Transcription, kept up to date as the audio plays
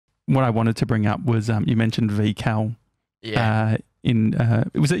what I wanted to bring up was you mentioned Vcal. Yeah.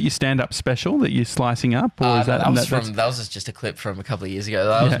 Was it your stand-up special that you're slicing up, or is that was just a clip from a couple of years ago.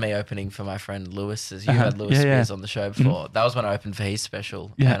 That was me opening for my friend Lewis, as you had Lewis Spears on the show before. That was when I opened for his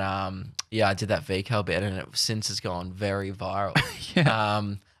special, and I did that VCal bit, and it since has gone very viral.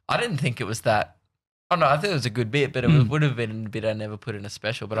 I didn't think it was that. Oh no, I think it was a good bit, but it would have been a bit I never put in a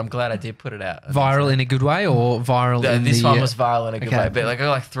special. But I'm glad I did put it out. Viral in a good way, or viral? This one was viral in a good way, but like I got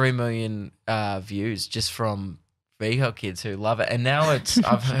like 3 million views just from VCal kids who love it. And now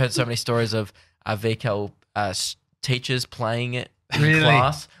I've heard so many stories of VCal teachers playing it in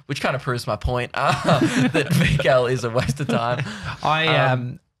class, which kind of proves my point that VCal is a waste of time.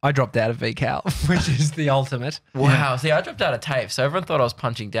 I dropped out of VCal, which is the ultimate. Wow. See, I dropped out of TAFE, so everyone thought I was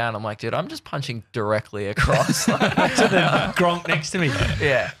punching down. I'm like, dude, I'm just punching directly across to the gronk next to me.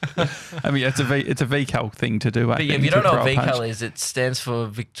 Yeah. I mean, it's a VCal thing to do. But if you don't know what VCal is, it stands for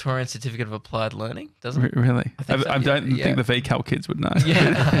Victorian Certificate of Applied Learning, doesn't it? Really? I don't think the VCal kids would know.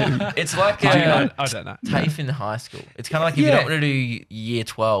 Yeah. It's like I don't know. TAFE in high school. It's kind of like if you don't want to do year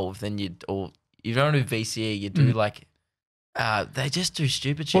 12, then you don't want to do VCE, you do like... they just do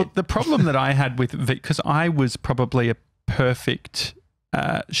stupid shit. Well, the problem that I had with because I was probably a perfect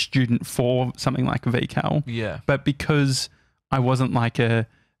student for something like VCal. Yeah. But because I wasn't like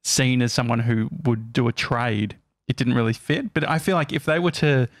seen as someone who would do a trade, it didn't really fit. But I feel like if they were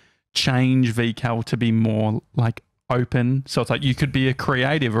to change VCal to be more like open, so it's like you could be a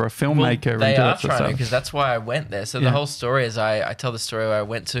creative or a filmmaker. They are trying, because that's why I went there. So the whole story is I tell the story where I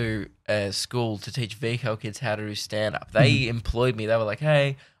went to a school to teach VCal kids how to do stand-up. They employed me. They were like,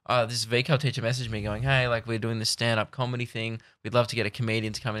 hey, this VCal teacher messaged me going, hey, like we're doing this stand-up comedy thing. We'd love to get a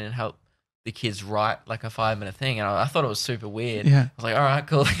comedian to come in and help the kids write like a 5-minute thing. And I thought it was super weird. Yeah. I was like, all right,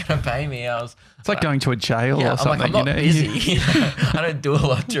 cool. They're going to pay me. It's like going to a jail or something. I'm not busy. I don't do a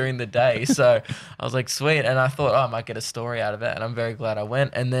lot during the day. So I was like, sweet. And I thought, I might get a story out of it. And I'm very glad I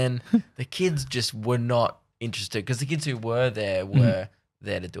went. And then the kids just were not interested, because the kids who were there were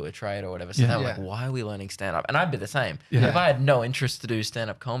there to do a trade or whatever. So they were like, why are we learning stand-up? And I'd be the same. Yeah. If I had no interest to do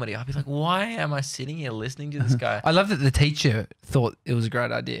stand-up comedy, I'd be like, why am I sitting here listening to this guy? I love that the teacher thought it was a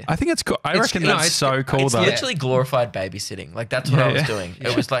great idea. I think it's cool. I reckon that's so cool, it's though. It's literally glorified babysitting. Like, that's what I was doing.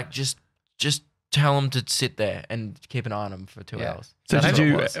 It was like, just tell them to sit there and keep an eye on them for 2 hours. So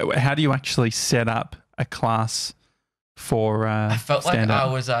how do you actually set up a class for I felt like I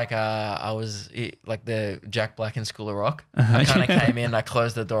was like the Jack Black in School of Rock. I kind of came in, I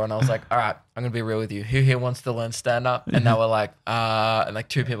closed the door, and I was like, all right, I'm gonna be real with you. Who here wants to learn stand up? And they were like, and like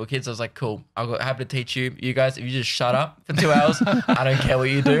 2 people, kids. I was like, cool, I'll happy to teach you. You guys, if you just shut up for 2 hours, I don't care what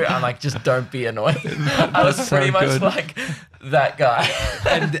you do. I'm like, just don't be annoying. I was pretty much like that guy.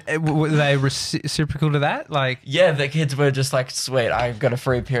 And were they reciprocal to that? Like, yeah, the kids were just like, sweet, I got a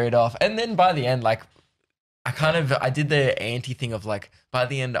free period off. And then by the end, like, I did the anti thing of like, by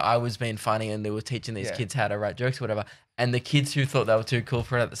the end I was being funny and they were teaching these kids how to write jokes or whatever. And the kids who thought they were too cool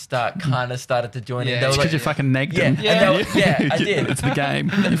for it at the start kind of started to join in. Because like, you fucking nagged them. Yeah, I did. It's the game.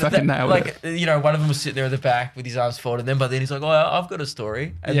 You fucking nailed it. Like, you know, one of them was sitting there at the back with his arms folded. But then he's like, oh, I've got a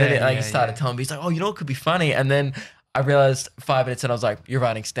story. And then he started telling me, he's like, oh, you know what could be funny? And then I realized 5 minutes and I was like, you're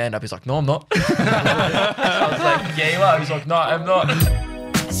writing stand-up. He's like, no, I'm not. I was like, yeah, you are. He's like, no, I'm not.